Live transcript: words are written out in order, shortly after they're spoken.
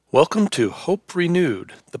Welcome to Hope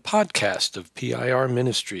Renewed, the podcast of PIR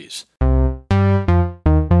Ministries.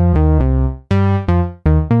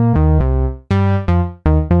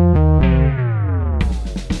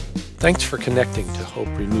 Thanks for connecting to Hope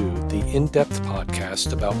Renewed, the in-depth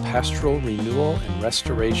podcast about pastoral renewal and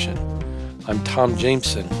restoration. I'm Tom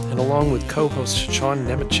Jameson, and along with co-host Sean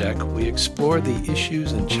Nemechek, we explore the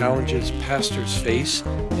issues and challenges pastors face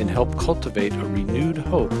and help cultivate a renewed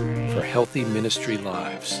hope for healthy ministry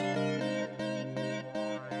lives.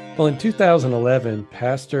 Well, in 2011,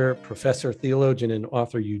 pastor, professor, theologian, and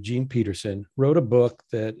author Eugene Peterson wrote a book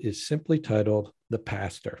that is simply titled The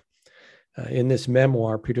Pastor. In this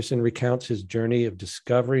memoir, Peterson recounts his journey of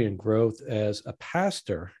discovery and growth as a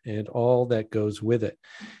pastor and all that goes with it.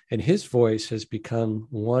 And his voice has become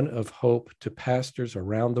one of hope to pastors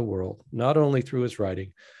around the world, not only through his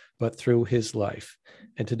writing, but through his life.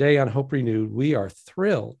 And today on Hope Renewed, we are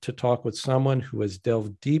thrilled to talk with someone who has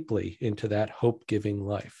delved deeply into that hope-giving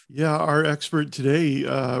life. Yeah, our expert today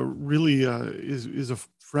really is a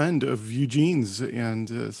friend of Eugene's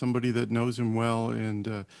and somebody that knows him well.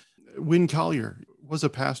 And Win Collier was a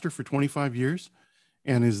pastor for 25 years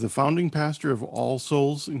and is the founding pastor of All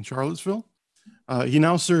Souls in Charlottesville. He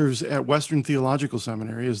now serves at Western Theological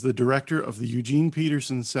Seminary as the director of the Eugene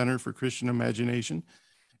Peterson Center for Christian Imagination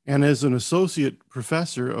and as an associate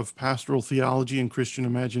professor of pastoral theology and Christian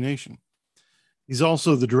imagination. He's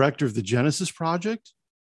also the director of the Genesis Project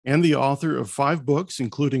and the author of 5 books,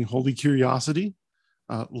 including Holy Curiosity,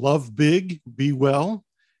 Love Big, Be Well.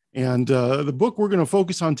 And the book we're going to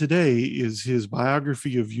focus on today is his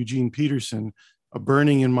biography of Eugene Peterson, A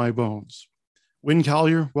Burning in My Bones. Win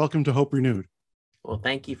Collier, welcome to Hope Renewed. Well,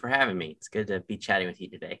 thank you for having me. It's good to be chatting with you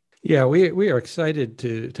today. Yeah, we are excited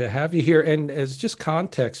to have you here. And as just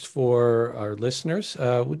context for our listeners,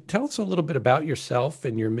 tell us a little bit about yourself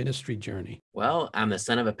and your ministry journey. Well, I'm the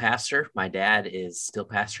son of a pastor. My dad is still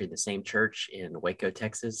pastoring the same church in Waco,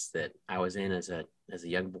 Texas, that I was in as a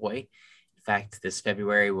young boy. In fact, this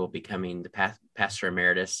February we'll be becoming the pastor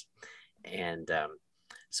emeritus. And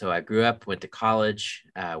so I grew up, went to college,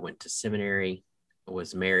 went to seminary,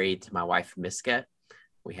 was married to my wife, Miska.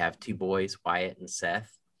 We have 2 boys, Wyatt and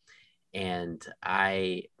Seth. And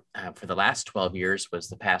I, for the last 12 years, was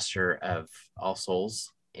the pastor of All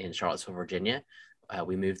Souls in Charlottesville, Virginia.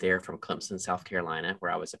 We moved there from Clemson, South Carolina,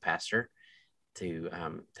 where I was a pastor, to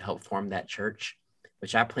help form that church,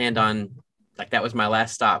 which I planned on, like that was my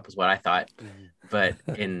last stop, was what I thought. But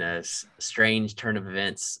in a strange turn of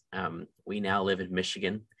events, we now live in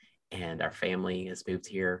Michigan, and our family has moved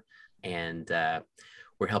here, and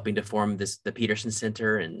we're helping to form the Peterson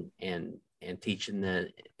Center and teach in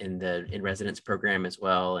the in-residence program as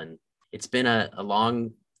well. And it's been a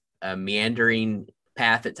long, meandering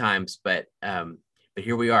path at times, but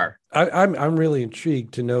here we are. I'm really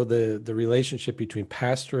intrigued to know the relationship between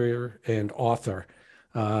pastor and author.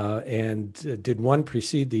 And did one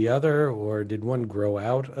precede the other, or did one grow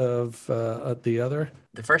out of the other?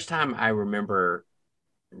 The first time I remember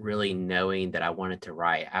really knowing that I wanted to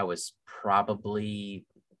write, I was probably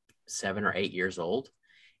 7 or 8 years old.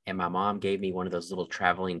 And my mom gave me one of those little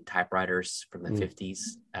traveling typewriters from the 50s,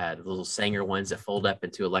 the little Sanger ones that fold up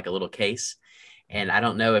into like a little case. And I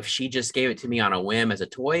don't know if she just gave it to me on a whim as a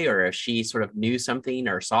toy, or if she sort of knew something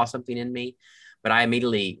or saw something in me. But I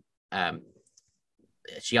immediately,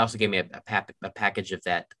 she also gave me a package of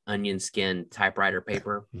that onion skin typewriter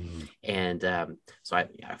paper. And so I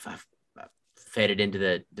fed it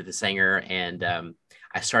into the Sanger, and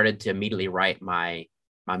I started to immediately write my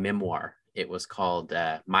memoir. It was called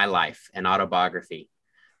My Life, an Autobiography.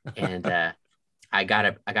 And I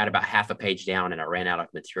got about half a page down, and I ran out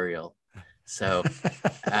of material. So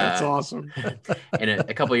that's awesome. And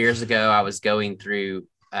a couple of years ago, I was going through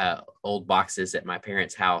old boxes at my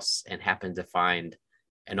parents' house and happened to find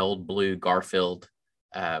an old blue Garfield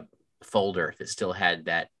folder that still had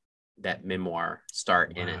that memoir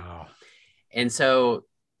start in it. And so,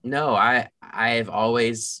 no, I've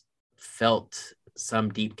always felt some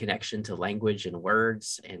deep connection to language and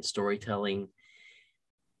words and storytelling.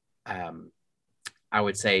 I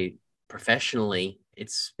would say professionally,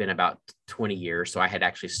 it's been about 20 years. So I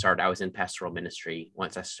was in pastoral ministry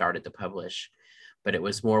once I started to publish, but it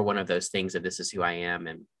was more one of those things of this is who I am.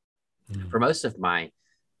 And for most of my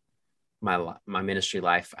ministry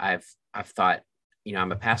life, I've thought,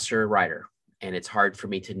 I'm a pastor writer, and it's hard for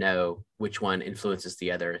me to know which one influences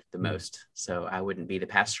the other the most. So I wouldn't be the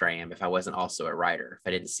pastor I am if I wasn't also a writer, if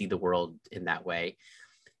I didn't see the world in that way.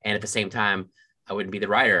 And at the same time, I wouldn't be the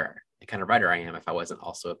kind of writer I am if I wasn't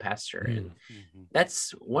also a pastor. And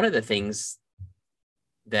that's one of the things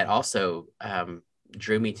that also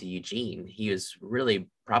drew me to Eugene. He was really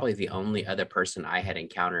probably the only other person I had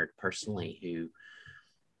encountered personally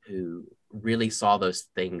who really saw those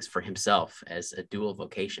things for himself as a dual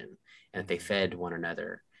vocation, and they fed one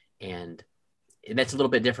another. And that's a little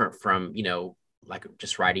bit different from, like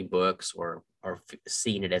just writing books or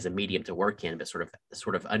seeing it as a medium to work in, but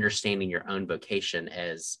sort of understanding your own vocation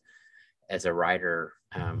as a writer.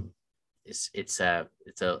 It's a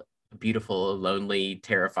beautiful, lonely,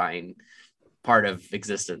 terrifying part of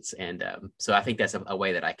existence. And so I think that's a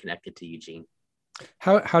way that I connected to Eugene.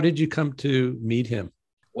 How did you come to meet him?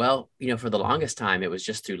 Well, for the longest time, it was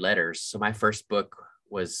just through letters. So my first book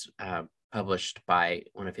was published by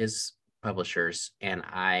one of his publishers. And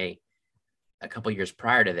a couple of years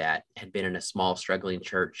prior to that, had been in a small, struggling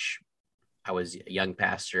church. I was a young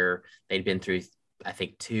pastor. They'd been through, I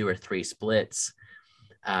think, 2 or 3 splits.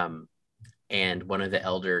 And one of the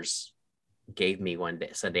elders gave me one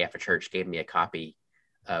day, Sunday after church, gave me a copy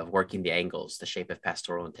of Working the Angles, The Shape of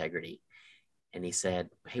Pastoral Integrity. And he said,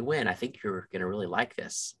 "Hey, Wynn, I think you're going to really like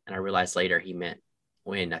this." And I realized later he meant,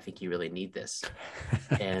 "Wynn, I think you really need this."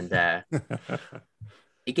 And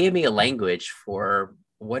it gave me a language for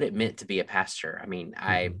what it meant to be a pastor. I mean,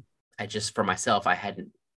 I just, for myself, I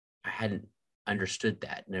hadn't understood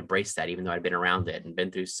that and embraced that, even though I'd been around it and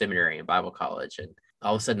been through seminary and Bible college. And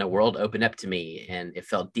all of a sudden, a world opened up to me, and it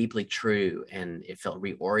felt deeply true, and it felt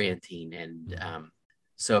reorienting. And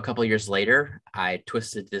so a couple of years later, I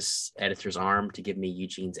twisted this editor's arm to give me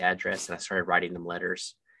Eugene's address, and I started writing them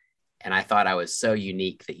letters. And I thought I was so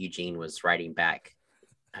unique that Eugene was writing back.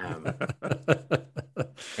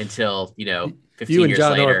 Until 15 you and years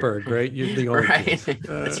John later, Ortberg, right? You're the only right?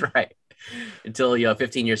 That's right. Until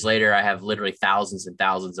 15 years later, I have literally thousands and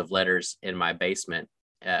thousands of letters in my basement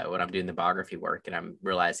when I'm doing the biography work, and I'm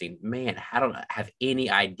realizing, man, I don't have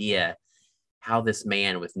any idea how this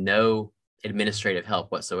man with no administrative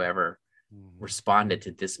help whatsoever responded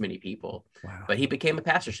to this many people. Wow. But he became a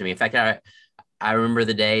pastor to me. In fact, I remember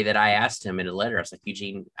the day that I asked him in a letter, I was like,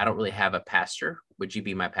 "Eugene, I don't really have a pastor. Would you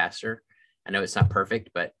be my pastor? I know it's not perfect,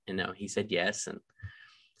 but he said yes." And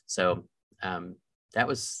so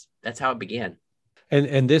that's how it began.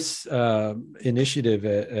 And this initiative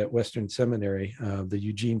at Western Seminary, the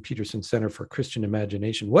Eugene Peterson Center for Christian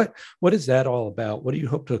Imagination, what is that all about? What do you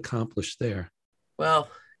hope to accomplish there? Well,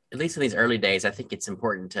 at least in these early days, I think it's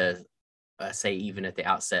important to say, even at the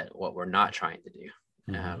outset, what we're not trying to do.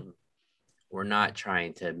 Mm-hmm. We're not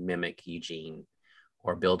trying to mimic Eugene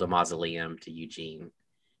or build a mausoleum to Eugene.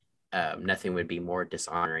 Nothing would be more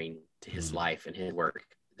dishonoring to his life and his work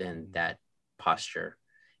than that posture.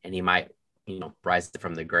 And he might, rise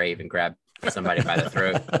from the grave and grab somebody by the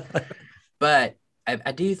throat. But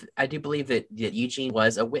I do believe that Eugene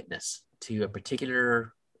was a witness to a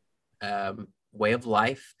particular way of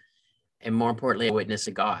life, and more importantly, a witness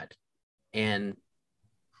to God. And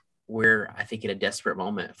we're, I think, in a desperate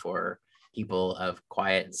moment for people of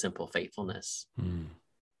quiet and simple faithfulness.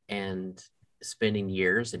 And spending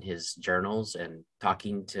years in his journals and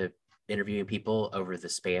interviewing people over the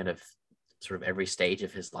span of sort of every stage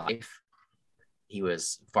of his life. He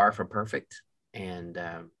was far from perfect. And,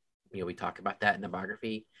 we talk about that in the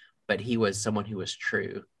biography, but he was someone who was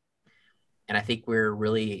true. And I think we're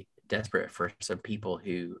really desperate for some people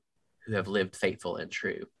who have lived faithful and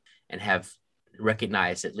true and have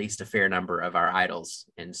recognized at least a fair number of our idols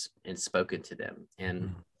and spoken to them.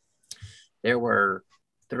 And there were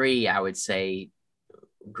 3, I would say,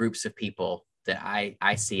 groups of people that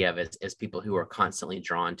I see of as people who are constantly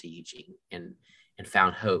drawn to Eugene and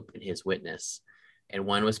found hope in his witness. And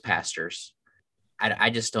one was pastors.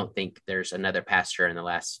 I just don't think there's another pastor in the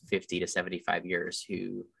last 50 to 75 years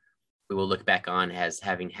who we will look back on as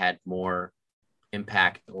having had more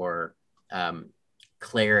impact or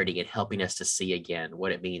clarity in helping us to see again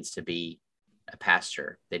what it means to be a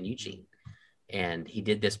pastor than Eugene. And he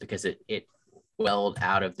did this because it welled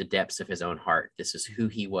out of the depths of his own heart. This is who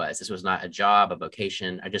he was. This was not a job, a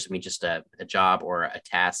vocation. I just mean just a job or a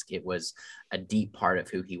task. It was a deep part of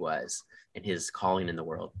who he was and his calling in the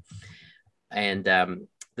world. And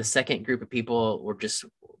the second group of people were just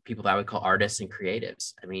people that I would call artists and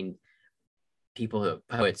creatives. I mean, people,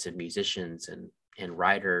 poets and musicians and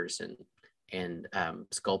writers and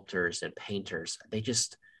sculptors and painters.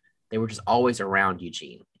 They were just always around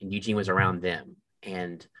Eugene, and Eugene was around them.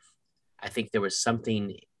 And I think there was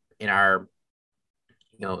something in our,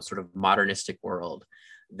 sort of modernistic world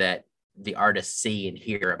that the artists see and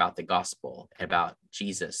hear about the gospel, about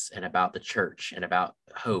Jesus, and about the church, and about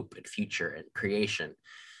hope and future and creation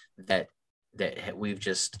that we've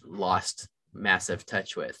just lost massive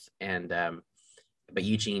touch with. And but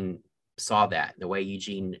Eugene saw that. The way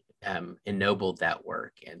Eugene ennobled that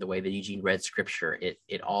work, and the way that Eugene read scripture,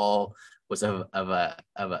 it all was it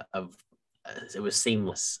was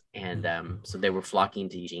seamless. And so they were flocking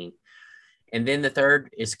to Eugene. And then the third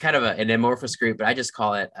is kind of an amorphous group, but I just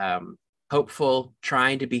call it hopeful,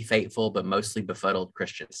 trying to be faithful, but mostly befuddled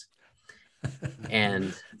Christians.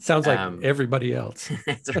 And sounds like everybody else.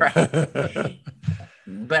 That's right.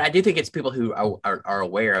 But I do think it's people who are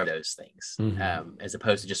aware of those things, as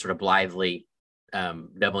opposed to just sort of blithely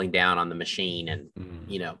doubling down on the machine. And,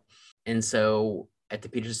 and so at the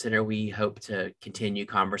Peterson Center, we hope to continue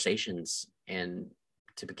conversations and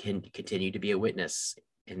to continue to be a witness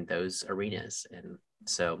in those arenas. And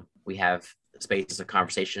so we have spaces of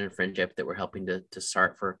conversation and friendship that we're helping to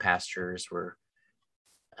start for pastors. We're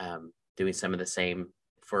doing some of the same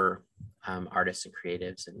for artists and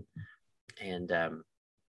creatives, and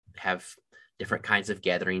have different kinds of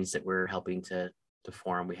gatherings that we're helping to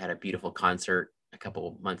form. We had a beautiful concert a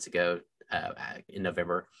couple months ago in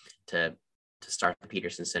November to start the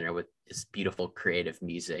Peterson Center with this beautiful creative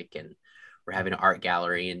music. And we're having an art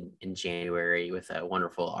gallery in January with a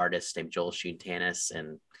wonderful artist named Joel Schoontanis.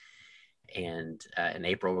 And in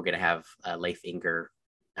April, we're going to have Leif Inger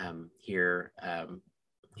here.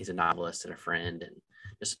 He's a novelist and a friend, and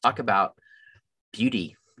just talk about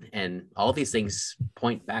beauty. And all these things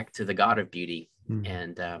point back to the God of beauty.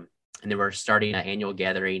 And then we're starting an annual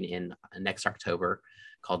gathering in next October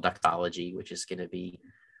called Doxology, which is going to be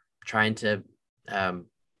trying to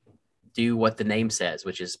do what the name says,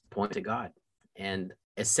 which is point to God. And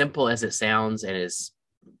as simple as it sounds, and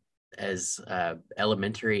as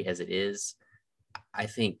elementary as it is, I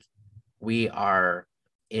think we are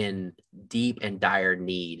in deep and dire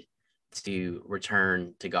need to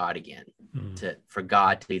return to God again, for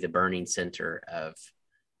God to be the burning center of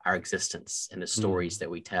our existence and the stories that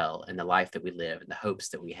we tell and the life that we live and the hopes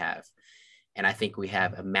that we have. And I think we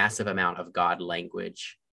have a massive amount of God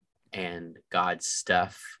language and God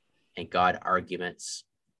stuff and God arguments.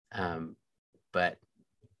 But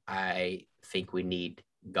I think we need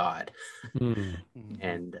God.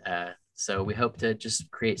 And so we hope to just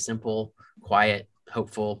create simple, quiet,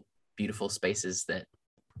 hopeful, beautiful spaces that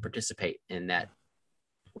participate in that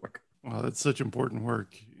work. Wow, that's such important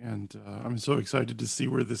work. And I'm so excited to see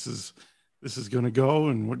where this is going to go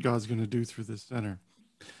and what God's going to do through this center.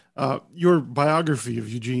 Your biography of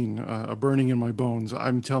Eugene, A Burning in My Bones,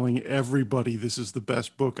 I'm telling everybody this is the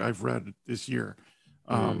best book I've read this year.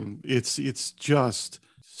 It's just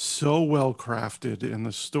so well crafted, and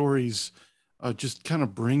the stories just kind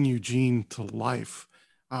of bring Eugene to life.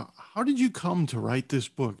 How did you come to write this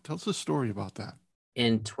book? Tell us a story about that.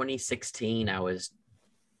 In 2016, I was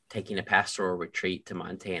taking a pastoral retreat to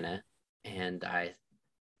Montana, and I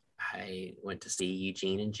went to see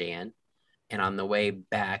Eugene and Jan. And on the way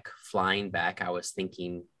back, flying back, I was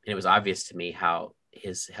thinking, and it was obvious to me how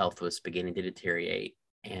his health was beginning to deteriorate.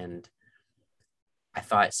 And I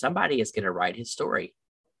thought, somebody is going to write his story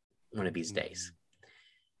one of these days.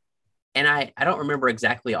 And I don't remember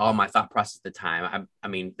exactly all my thought process at the time. I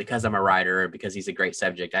mean, because I'm a writer, because he's a great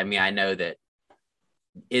subject. I mean, I know that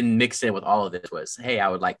mixed in with all of this was, hey, I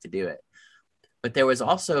would like to do it. But there was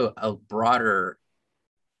also a broader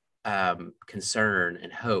concern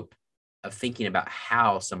and hope of thinking about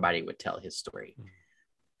how somebody would tell his story.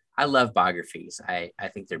 I love biographies. I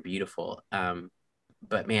think they're beautiful.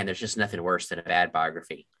 But man, there's just nothing worse than a bad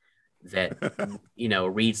biography that,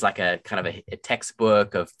 reads like a kind of a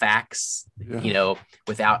textbook of facts,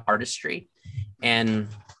 without artistry. And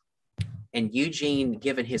Eugene,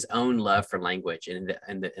 given his own love for language and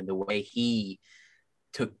the way he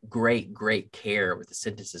took great care with the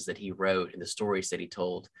sentences that he wrote and the stories that he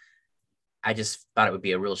told, I just thought it would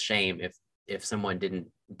be a real shame if someone didn't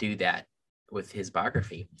do that with his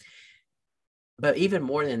biography. But even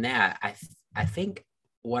more than that, I think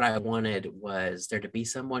what I wanted was there to be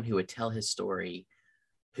someone who would tell his story,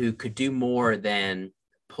 who could do more than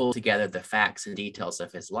pull together the facts and details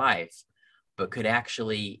of his life, but could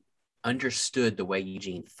actually understood the way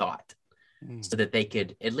Eugene thought, so that they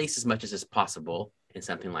could, at least as much as is possible in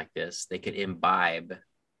something like this, they could imbibe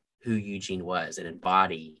who Eugene was and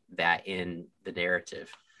embody that in the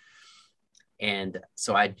narrative. And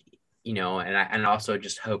so I also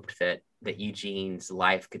just hoped that Eugene's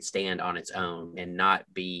life could stand on its own and not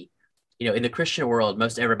be, in the Christian world,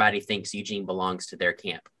 most everybody thinks Eugene belongs to their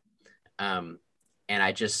camp. And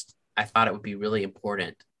I thought it would be really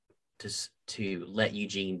important to let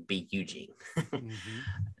Eugene be Eugene,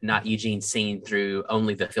 not Eugene seen through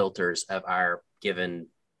only the filters of our given,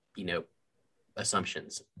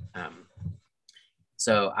 assumptions.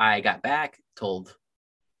 So I got back, told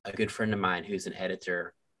a good friend of mine who's an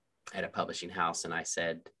editor at a publishing house, and I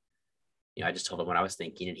said, I just told him what I was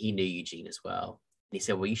thinking, and he knew Eugene as well. And he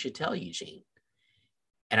said, well, you should tell Eugene.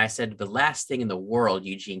 And I said, the last thing in the world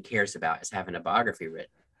Eugene cares about is having a biography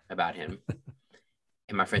written about him.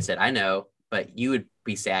 And my friend said, I know, but you would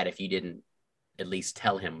be sad if you didn't at least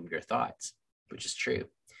tell him your thoughts, which is true.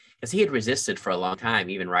 Because he had resisted for a long time,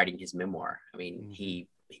 even writing his memoir. I mean, he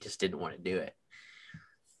just didn't want to do it.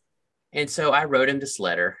 And so I wrote him this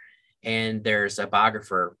letter, and there's a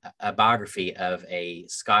biography of a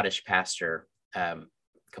Scottish pastor a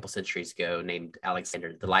couple centuries ago named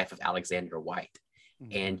Alexander, the life of Alexander White.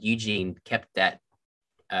 And Eugene kept that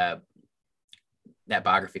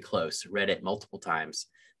biography close, read it multiple times.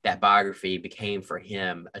 That biography became for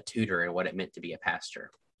him a tutor in what it meant to be a pastor.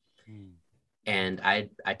 And I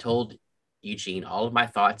told Eugene all of my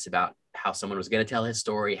thoughts about how someone was going to tell his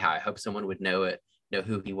story, how I hoped someone would know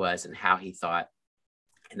who he was and how he thought,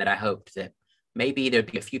 and that I hoped that maybe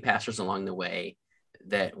there'd be a few pastors along the way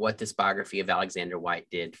that what this biography of Alexander White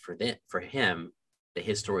did for him, that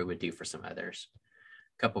his story would do for some others.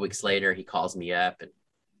 A couple of weeks later, he calls me up and,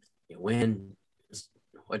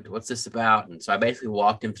 what's this about? And so I basically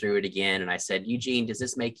walked him through it again. And I said, Eugene, does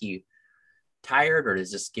this make you tired or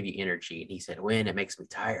does this give you energy? And he said, Win, it makes me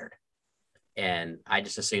tired. And I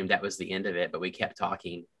just assumed that was the end of it, but we kept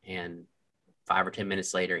talking. And 5 or 10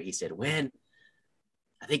 minutes later, he said, Win,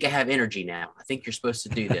 I think I have energy now. I think you're supposed to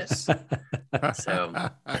do this.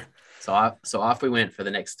 so off we went for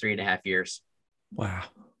the next 3.5 years. Wow.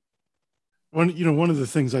 One of the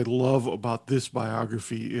things I love about this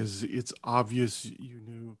biography is it's obvious you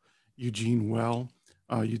knew Eugene well.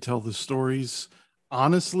 You tell the stories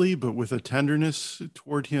honestly, but with a tenderness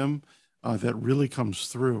toward him that really comes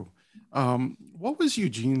through. What was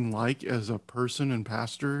Eugene like as a person and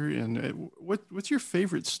pastor? And what's your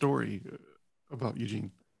favorite story about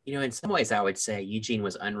Eugene? In some ways, I would say Eugene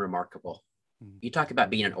was unremarkable. You talk about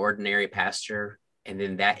being an ordinary pastor, and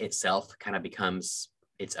then that itself kind of becomes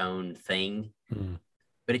its own thing.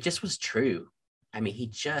 But it just was true. I mean, he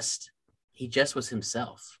just was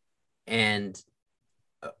himself. And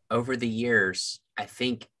over the years, I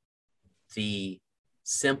think the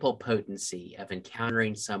simple potency of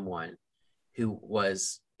encountering someone who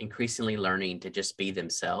was increasingly learning to just be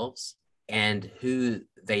themselves and who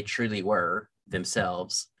they truly were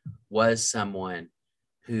themselves was someone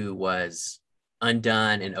who was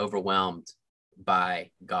undone and overwhelmed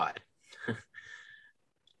by God.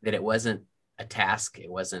 That it wasn't a task. It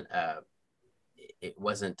wasn't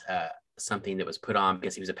something that was put on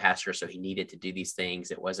because he was a pastor, so he needed to do these things.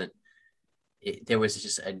 There was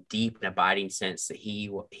just a deep and abiding sense that he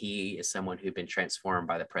is someone who'd been transformed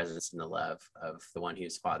by the presence and the love of the one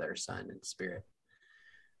who's Father, Son, and Spirit.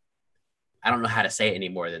 I don't know how to say it any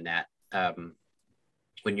more than that.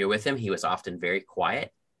 When you're with him, he was often very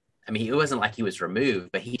quiet. I mean, it wasn't like he was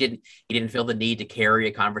removed, but he didn't feel the need to carry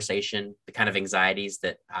a conversation, the kind of anxieties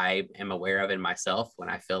that I am aware of in myself when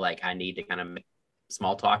I feel like I need to kind of make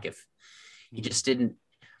small talk. If he just didn't,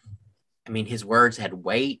 I mean, his words had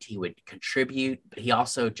weight, he would contribute, but he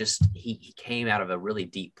also he came out of a really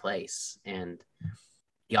deep place. And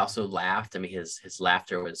he also laughed. I mean, his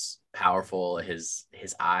laughter was powerful. His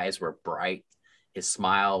eyes were bright. His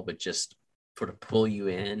smile would just sort of pull you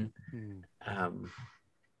in.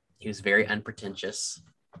 He was very unpretentious.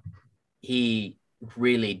 He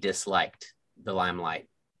really disliked the limelight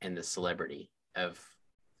and the celebrity of,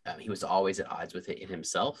 he was always at odds with it in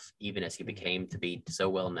himself, even as he became to be so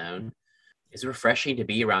well known. It's refreshing to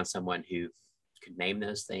be around someone who could name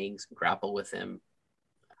those things, grapple with them.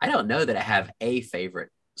 I don't know that I have a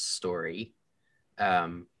favorite story. I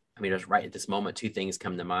mean, it was right at this moment, 2 things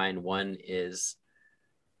come to mind. One is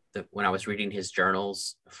when I was reading his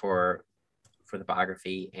journals for the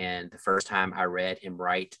biography, and the first time I read him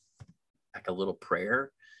write like a little prayer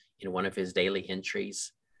in one of his daily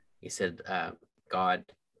entries. He said, God,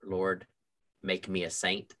 Lord, make me a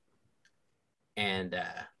saint. And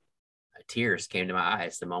tears came to my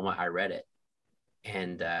eyes the moment I read it.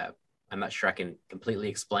 And I'm not sure I can completely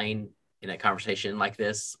explain in a conversation like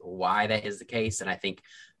this why that is the case. And I think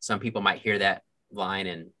some people might hear that line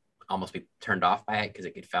and almost be turned off by it because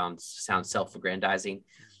it could sound self-aggrandizing.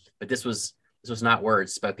 But this was not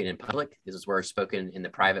words spoken in public. This was words spoken in the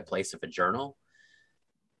private place of a journal.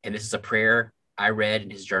 And this is a prayer I read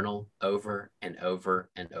in his journal over and over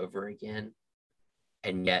and over again.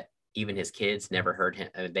 And yet even his kids never heard him.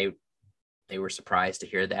 They were surprised to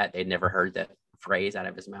hear that. They'd never heard that phrase out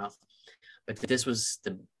of his mouth. But this was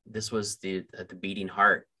the beating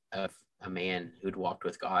heart of a man who'd walked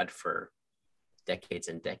with God for decades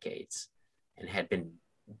and decades and had been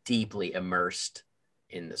deeply immersed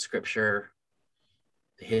in the scripture,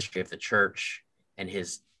 the history of the church, and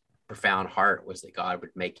his profound heart was that God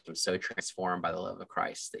would make him so transformed by the love of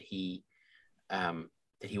Christ that he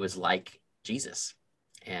was like Jesus.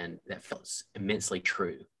 And that felt immensely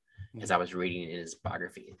true as I was reading in his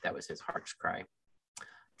biography. That was his heart's cry. I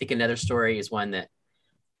think another story is one that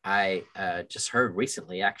I just heard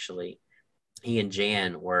recently, actually. He and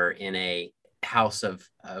Jan were in a house of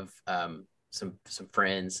some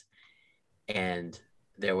friends, and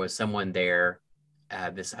there was someone there.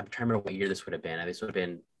 I'm trying to remember what year this would have been. This would have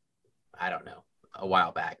been, I don't know, a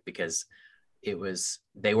while back, because they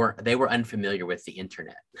were unfamiliar with the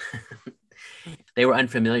internet. They were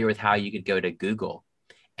unfamiliar with how you could go to Google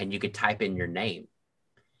and you could type in your name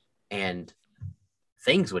and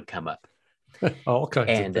things would come up. All kinds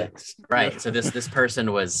of things. Right. So this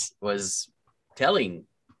person was telling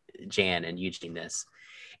Jan and Eugene this.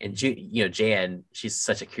 And Jan, she's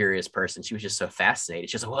such a curious person. She was just so fascinated.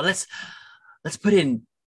 She was like, well, let's put in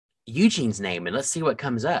Eugene's name and let's see what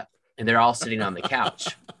comes up. And they're all sitting on the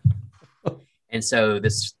couch. And so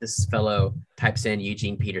this fellow types in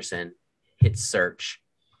Eugene Peterson, hits search,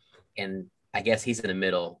 and I guess he's in the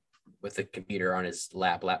middle with the computer on his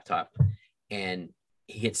laptop, and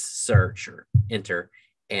he hits search or enter,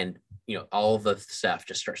 and all the stuff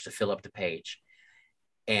just starts to fill up the page.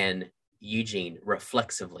 And Eugene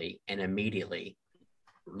reflexively and immediately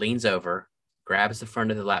leans over, grabs the front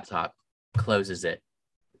of the laptop, closes it,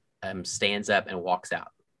 stands up and walks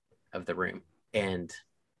out of the room. And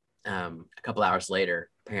a couple hours later,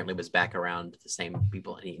 apparently was back around the same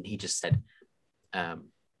people. And he just said, I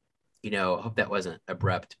hope that wasn't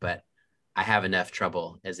abrupt, but I have enough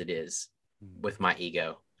trouble as it is with my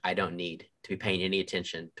ego. I don't need to be paying any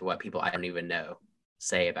attention to what people I don't even know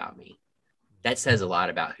say about me. That says a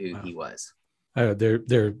lot about who he was. There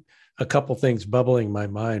are a couple things bubbling in my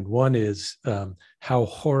mind. One is how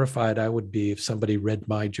horrified I would be if somebody read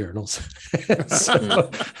my journals. But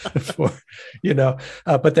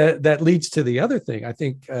that leads to the other thing. I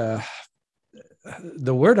think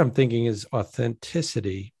the word I'm thinking is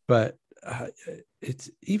authenticity, but it's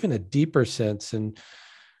even a deeper sense. And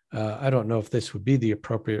I don't know if this would be the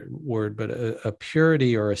appropriate word, but a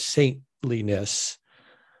purity or a saintliness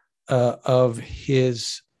of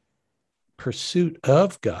his pursuit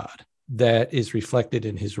of God that is reflected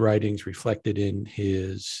in his writings, reflected in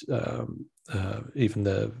his even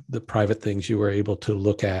the private things you were able to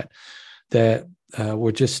look at, that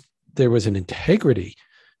were just, there was an integrity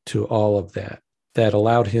to all of that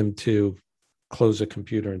allowed him to close a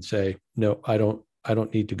computer and say, no, I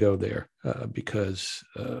don't need to go there because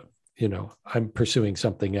I'm pursuing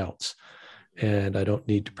something else and I don't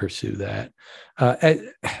need to pursue that.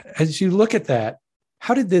 As you look at that,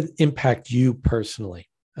 how did that impact you personally,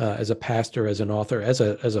 as a pastor, as an author, as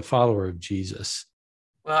a follower of Jesus?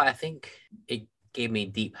 Well, I think it gave me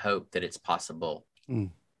deep hope that it's possible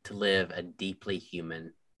to live a deeply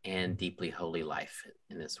human and deeply holy life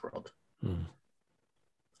in this world.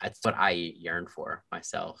 That's what I yearn for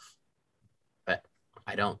myself, but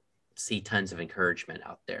I don't see tons of encouragement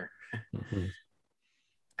out there.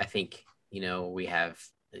 I think, we have,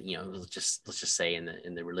 let's just say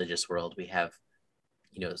in the religious world, we have,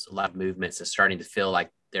 a lot of movements that's starting to feel like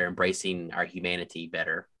they're embracing our humanity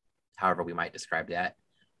better, however we might describe that.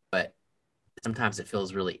 But sometimes it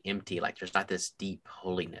feels really empty, like there's not this deep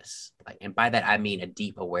holiness. And by that, I mean a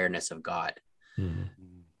deep awareness of God,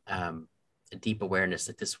 a deep awareness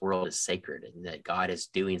that this world is sacred and that God is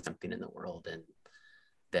doing something in the world, and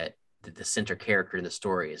that the center character in the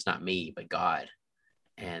story is not me, but God.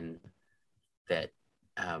 And that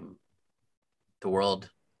the world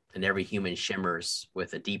and every human shimmers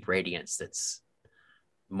with a deep radiance that's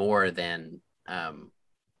more than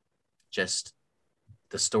just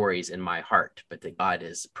the stories in my heart, but that God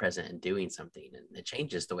is present and doing something, and it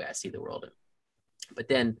changes the way I see the world. But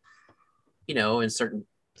then, in certain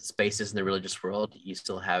spaces in the religious world, you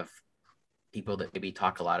still have people that maybe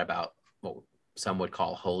talk a lot about what some would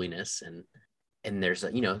call holiness, and there's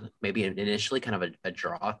maybe initially kind of a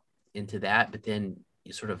draw into that, but then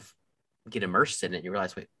you sort of get immersed in it and you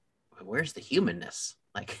realize, wait, where's the humanness?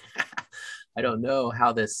 Like, I don't know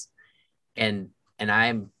how this, and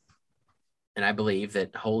I believe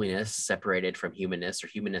that holiness separated from humanness, or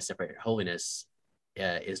humanness separated from holiness,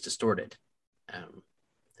 is distorted.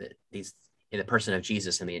 That these, in the person of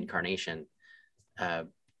Jesus and the incarnation,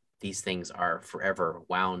 these things are forever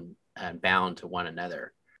wound and bound to one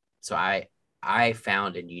another. So I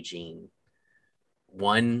found in Eugene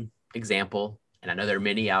one example, and I know there are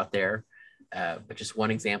many out there, but just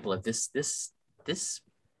one example of this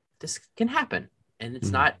can happen. And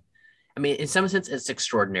it's not, I mean, in some sense it's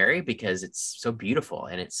extraordinary because it's so beautiful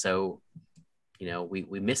and it's so,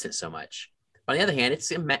 we miss it so much. On the other hand,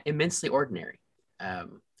 it's immensely ordinary.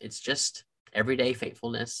 It's just everyday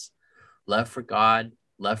faithfulness, love for God,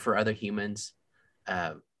 love for other humans,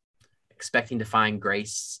 uh, expecting to find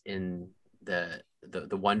grace in the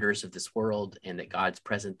wonders of this world, and that God's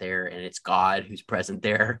present there, and it's God who's present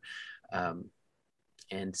there. Um,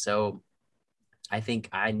 and so I think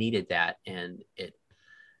I needed that, and it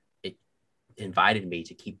invited me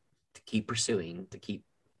to keep pursuing, to keep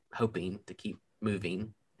hoping, to keep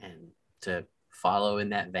moving, and to follow in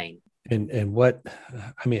that vein. And what,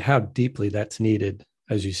 I mean, how deeply that's needed,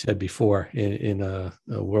 as you said before, in a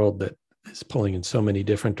world that is pulling in so many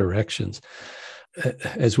different directions.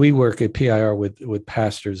 As we work at PIR with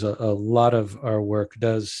pastors, a lot of our work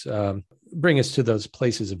does bring us to those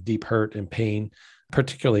places of deep hurt and pain,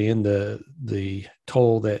 particularly in the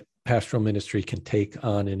toll that pastoral ministry can take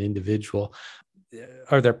on an individual.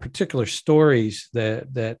 Are there particular stories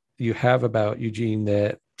that you have about Eugene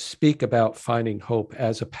that speak about finding hope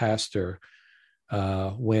as a pastor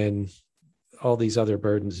when all these other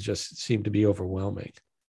burdens just seem to be overwhelming?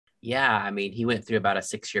 Yeah, I mean, he went through about a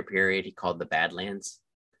 6-year period he called the Badlands,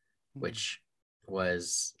 which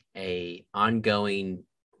was a ongoing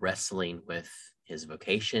wrestling with his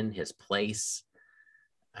vocation, his place,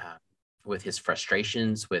 with his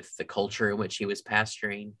frustrations with the culture in which he was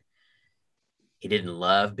pastoring. He didn't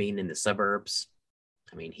love being in the suburbs.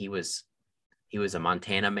 I mean, he was a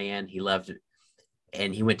Montana man. He loved,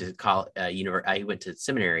 and he went to he went to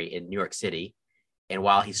seminary in New York City. And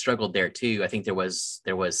while he struggled there too, I think there was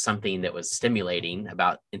something that was stimulating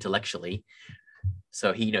about intellectually.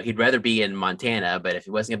 So he'd rather be in Montana, but if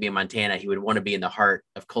he wasn't gonna be in Montana, he would want to be in the heart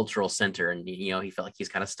of cultural center. And he felt like he's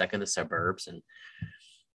kind of stuck in the suburbs.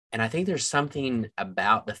 And I think there's something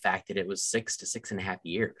about the fact that it was 6 to 6.5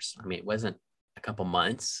 years. I mean, it wasn't a couple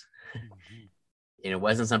months. Mm-hmm. And it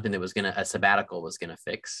wasn't something that a sabbatical was gonna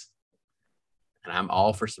fix. And I'm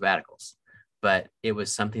all for sabbaticals, but it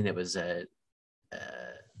was something that was a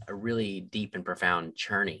really deep and profound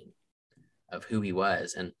churning of who he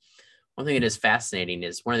was. And one thing that is fascinating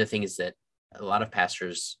is one of the things that a lot of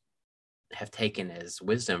pastors have taken as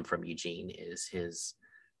wisdom from Eugene is his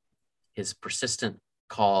persistent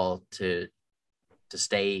call to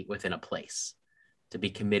stay within a place, to be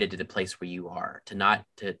committed to the place where you are,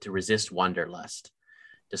 to resist wanderlust,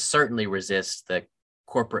 to certainly resist the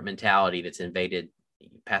corporate mentality that's invaded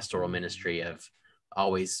pastoral ministry of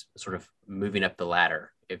always sort of moving up the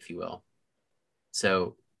ladder, if you will.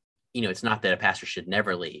 So, it's not that a pastor should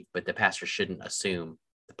never leave, but the pastor shouldn't assume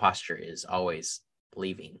the posture is always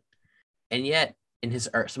leaving. And yet, in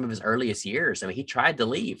some of his earliest years, I mean, he tried to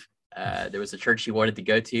leave. There was a church he wanted to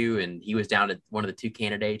go to, and he was down to one of the 2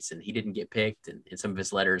 candidates, and he didn't get picked. And in some of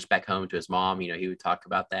his letters back home to his mom, he would talk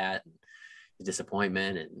about that and his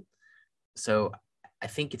disappointment. And so I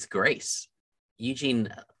think it's grace. Eugene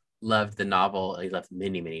loved the novel. He loved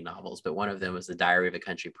many, many novels, but one of them was The Diary of a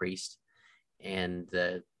Country Priest. And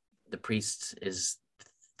the priest is,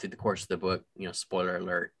 through the course of the book, spoiler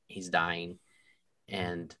alert, he's dying.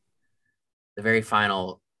 And the very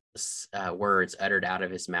final words uttered out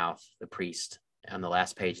of his mouth, the priest, on the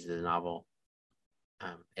last page of the novel,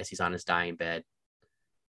 as he's on his dying bed,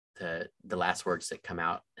 the last words that come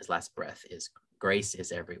out, his last breath, is grace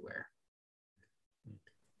is everywhere.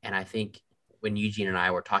 And I think when Eugene and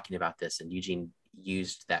I were talking about this, and Eugene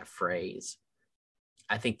used that phrase,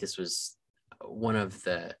 I think this was one of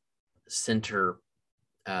the center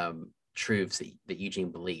truths that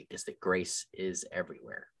Eugene believed, is that grace is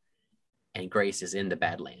everywhere, and grace is in the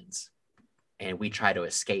Badlands. And we try to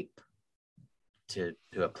escape to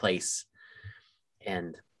a place,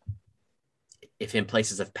 and if in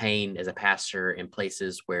places of pain as a pastor, in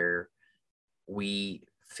places where we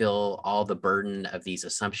feel all the burden of these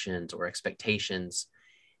assumptions or expectations,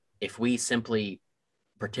 if we simply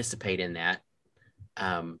participate in that,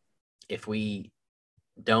 if we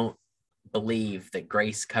don't believe that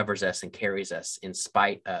grace covers us and carries us in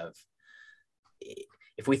spite of,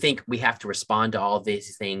 if we think we have to respond to all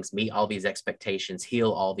these things, meet all these expectations,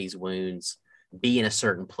 heal all these wounds, be in a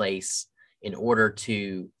certain place in order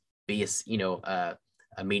to be a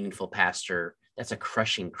meaningful pastor, that's a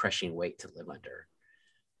crushing weight to live under.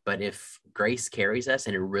 But if grace carries us,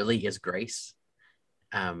 and it really is grace,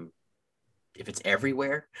 if it's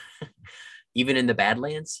everywhere, even in the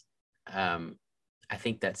Badlands, I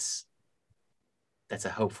think that's a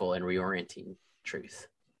hopeful and reorienting truth.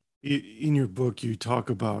 In your book, you talk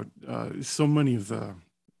about so many of the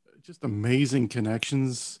just amazing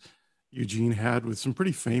connections Eugene had with some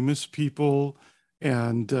pretty famous people.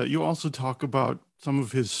 And you also talk about some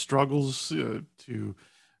of his struggles to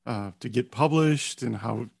get published, and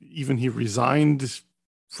how even he resigned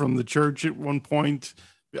from the church at one point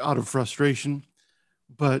out of frustration.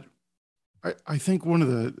 But I think one of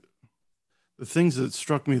the things that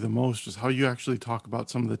struck me the most is how you actually talk about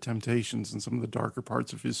some of the temptations and some of the darker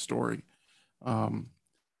parts of his story.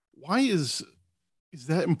 Why is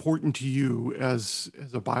that important to you as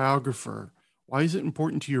a biographer? Why is it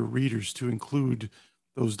important to your readers to include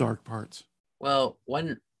those dark parts? Well,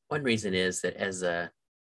 one reason is that as a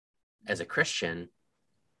Christian,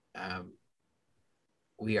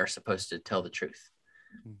 we are supposed to tell the truth.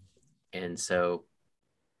 And so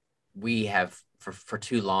we have for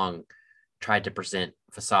too long tried to present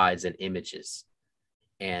facades and images,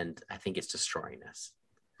 and I think it's destroying us.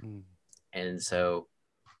 And so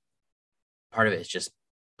part of it is just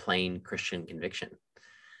plain Christian conviction.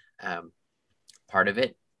 Part of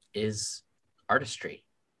it is artistry.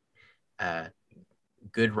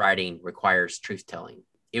 Good writing requires truth telling.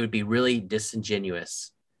 It would be really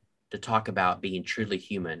disingenuous to talk about being truly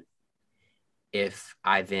human if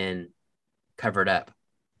I then covered up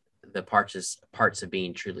the parts of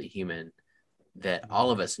being truly human that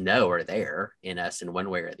all of us know are there in us in one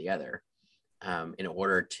way or the other, in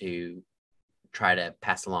order to try to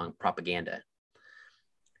pass along propaganda.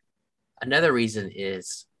 Another reason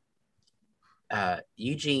is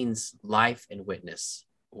Eugene's life and witness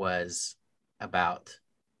was about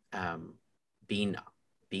being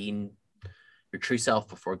your true self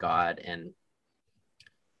before God, and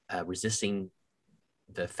resisting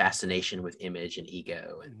the fascination with image and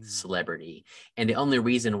ego and celebrity. And the only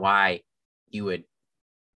reason why you would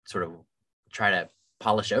sort of try to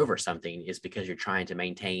polish over something is because you're trying to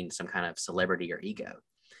maintain some kind of celebrity or ego.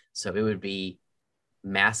 So it would be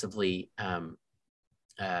massively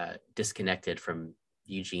disconnected from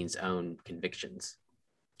Eugene's own convictions.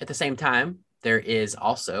 At the same time, there is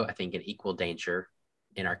also, I think, an equal danger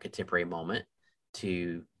in our contemporary moment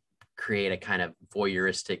to create a kind of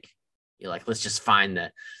voyeuristic, like, let's just find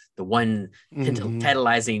the one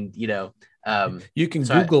tantalizing, you can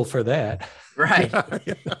Google for that. Right.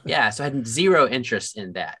 Yeah. So I had zero interest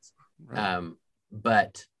in that. Right.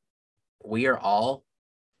 But we all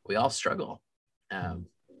struggle.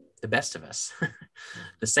 The best of us,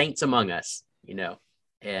 the saints among us,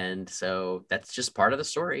 and so that's just part of the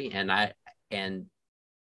story. And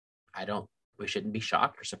we shouldn't be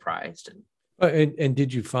shocked or surprised. And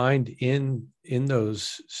did you find in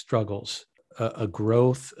those struggles a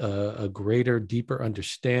growth, a greater, deeper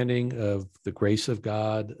understanding of the grace of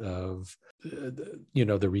God, of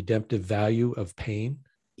the redemptive value of pain?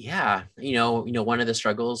 Yeah, one of the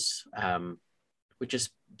struggles would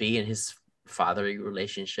just be in his fatherly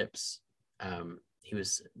relationships. He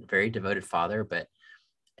was a very devoted father, but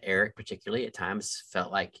Eric particularly at times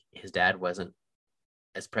felt like his dad wasn't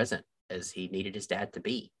as present as he needed his dad to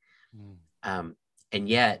be. And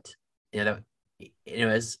yet,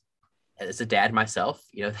 as a dad myself,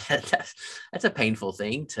 that's a painful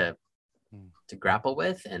thing to grapple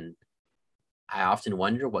with. And I often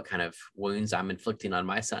wonder what kind of wounds I'm inflicting on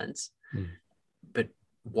my sons. But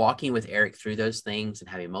walking with Eric through those things and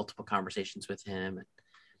having multiple conversations with him,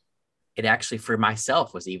 it actually, for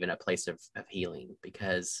myself, was even a place of healing,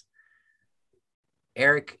 because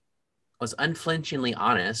Eric was unflinchingly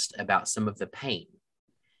honest about some of the pain.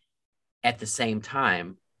 At the same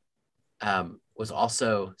time, was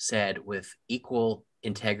also said with equal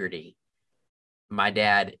integrity, my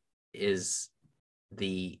dad is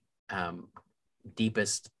the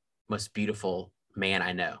deepest, most beautiful man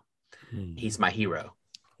I know. He's my hero.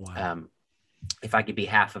 Wow. If I could be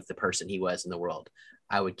half of the person he was in the world,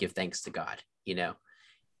 I would give thanks to God, and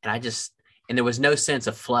there was no sense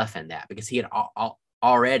of fluff in that, because he had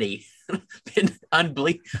already been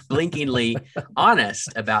unblinkingly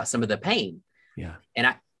honest about some of the pain. Yeah.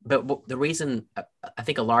 But the reason, I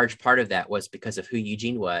think a large part of that was because of who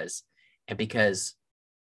Eugene was, and because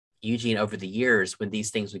Eugene, over the years, when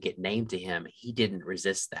these things would get named to him, he didn't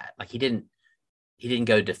resist that. Like, he didn't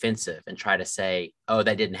go defensive and try to say, oh,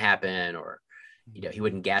 that didn't happen, or, he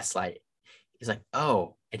wouldn't gaslight it. He's like,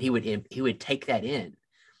 oh, and he would take that in.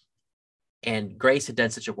 And Grace had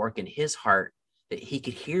done such a work in his heart that he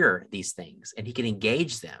could hear these things and he could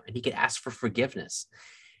engage them and he could ask for forgiveness.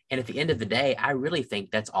 And at the end of the day, I really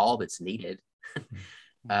think that's all that's needed.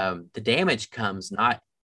 The damage comes not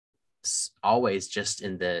always just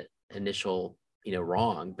in the initial,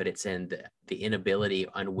 wrong, but it's in the inability,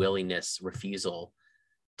 unwillingness, refusal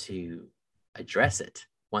to address it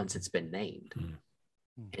once it's been named.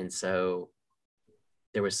 And so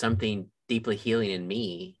there was something deeply healing in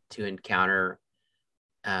me to encounter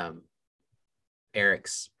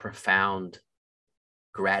Eric's profound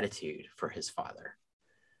gratitude for his father.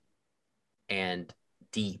 And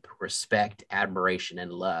deep respect, admiration,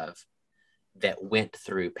 and love that went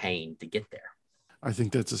through pain to get there. I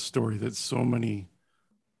think that's a story that so many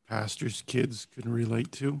pastors' kids can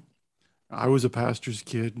relate to. I was a pastor's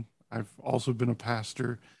kid. I've also been a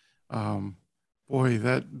pastor. Boy,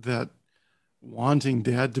 that wanting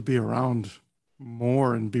dad to be around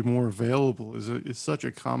more and be more available is such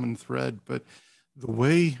a common thread. But the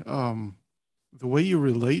way you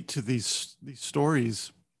relate to these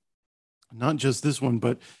stories, not just this one,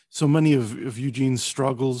 but so many of Eugene's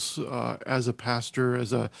struggles as a pastor,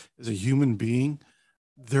 as a human being,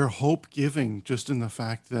 they're hope giving just in the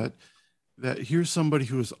fact that here's somebody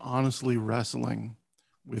who is honestly wrestling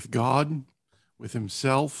with God, with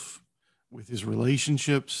himself, with his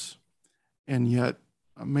relationships, and yet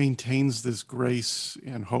maintains this grace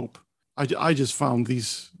and hope. I just found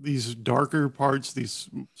these darker parts, these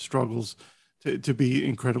struggles, to be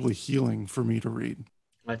incredibly healing for me to read.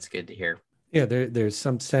 That's good to hear. Yeah, there's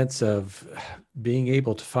some sense of being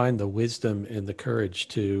able to find the wisdom and the courage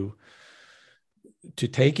to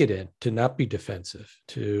take it in, to not be defensive,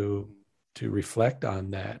 to reflect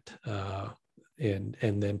on that, and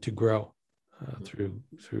then to grow through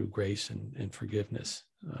grace and forgiveness.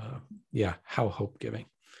 How hope giving.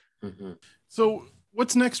 Mm-hmm. So,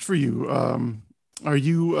 what's next for you? Are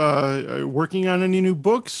you working on any new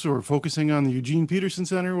books or focusing on the Eugene Peterson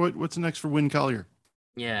Center? What's next for Win Collier?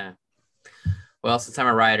 Yeah. Well, since I'm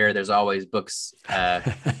a writer, there's always books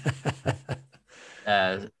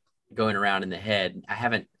going around in the head.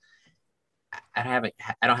 I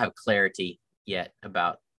don't have clarity yet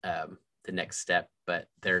about the next step, but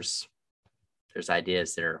there's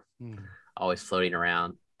ideas that are always floating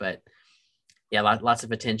around. But yeah, lots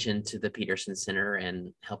of attention to the Peterson Center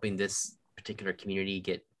and helping this particular community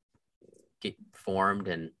get formed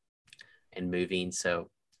and moving. So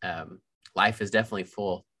life is definitely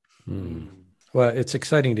full. Well, it's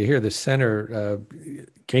exciting to hear the center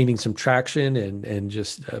gaining some traction and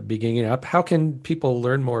just beginning up. How can people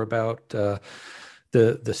learn more about the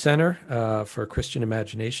Center for Christian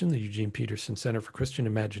Imagination, the Eugene Peterson Center for Christian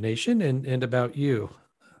Imagination, and about you?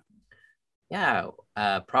 Yeah,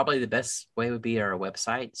 probably the best way would be our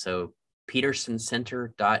website. So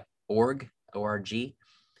petersoncenter.org, O-R-G.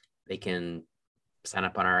 They can sign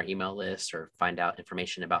up on our email list or find out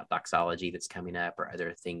information about doxology that's coming up or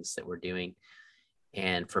other things that we're doing.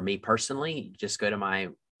 And for me personally, just go to my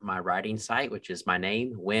writing site, which is my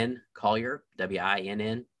name, Win Collier,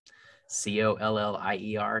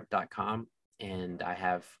 WINNCOLLIER.com. And I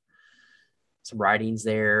have some writings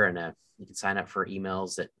there, and you can sign up for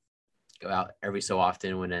emails that go out every so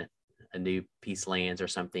often when a new piece lands or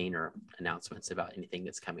something, or announcements about anything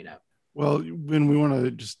that's coming up. Well, when we want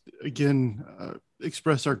to just again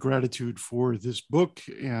express our gratitude for this book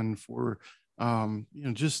and for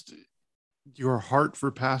just your heart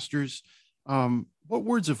for pastors, what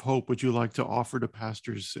words of hope would you like to offer to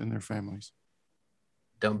pastors and their families?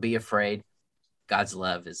 Don't be afraid. God's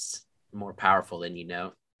love is more powerful than you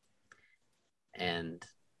know. And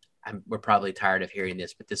we're probably tired of hearing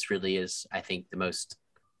this, but this really is, I think, the most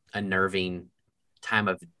unnerving time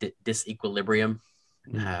of disequilibrium.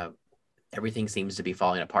 Everything seems to be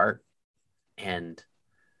falling apart, and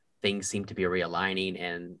things seem to be realigning,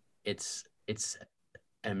 and it's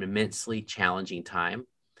an immensely challenging time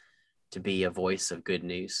to be a voice of good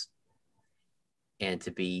news and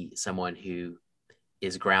to be someone who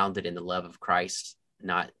is grounded in the love of Christ,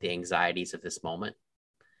 not the anxieties of this moment.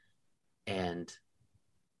 And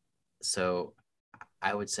so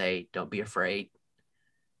I would say, don't be afraid.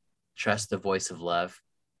 Trust the voice of love.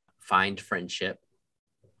 Find friendship.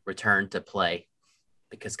 Return to play,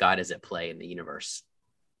 because God is at play in the universe.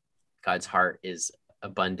 God's heart is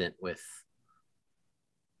abundant with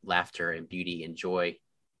laughter and beauty and joy.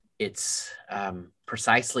 It's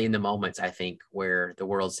precisely in the moments, I think, where the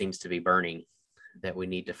world seems to be burning that we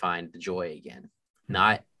need to find the joy again.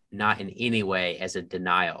 Not in any way as a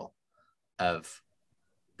denial of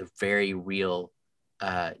the very real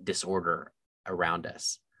disorder around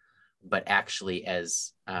us, but actually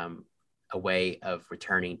as a way of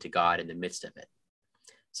returning to God in the midst of it.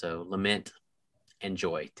 So lament and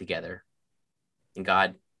joy together. And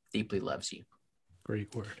God deeply loves you.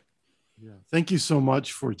 Great word. Yeah. Thank you so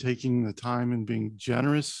much for taking the time and being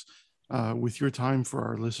generous with your time for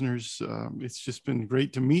our listeners. It's just been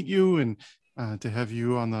great to meet you and to have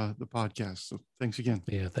you on the podcast. So thanks again.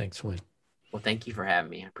 Yeah, thanks, Win. Well, thank you for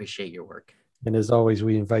having me. I appreciate your work. And as always,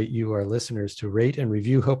 we invite you, our listeners, to rate and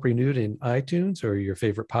review Hope Renewed in iTunes or your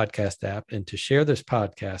favorite podcast app, and to share this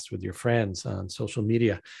podcast with your friends on social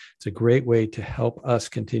media. It's a great way to help us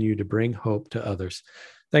continue to bring hope to others.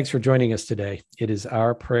 Thanks for joining us today. It is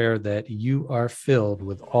our prayer that you are filled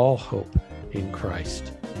with all hope in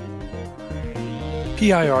Christ.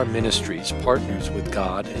 PIR Ministries partners with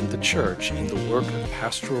God and the church in the work of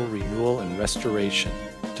pastoral renewal and restoration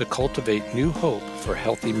to cultivate new hope for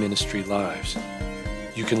healthy ministry lives.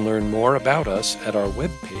 You can learn more about us at our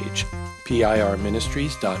webpage,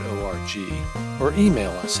 pirministries.org, or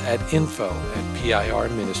email us at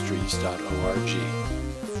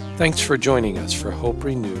info@pirministries.org. Thanks for joining us for Hope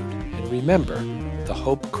Renewed, and remember, the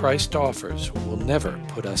hope Christ offers will never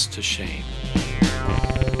put us to shame.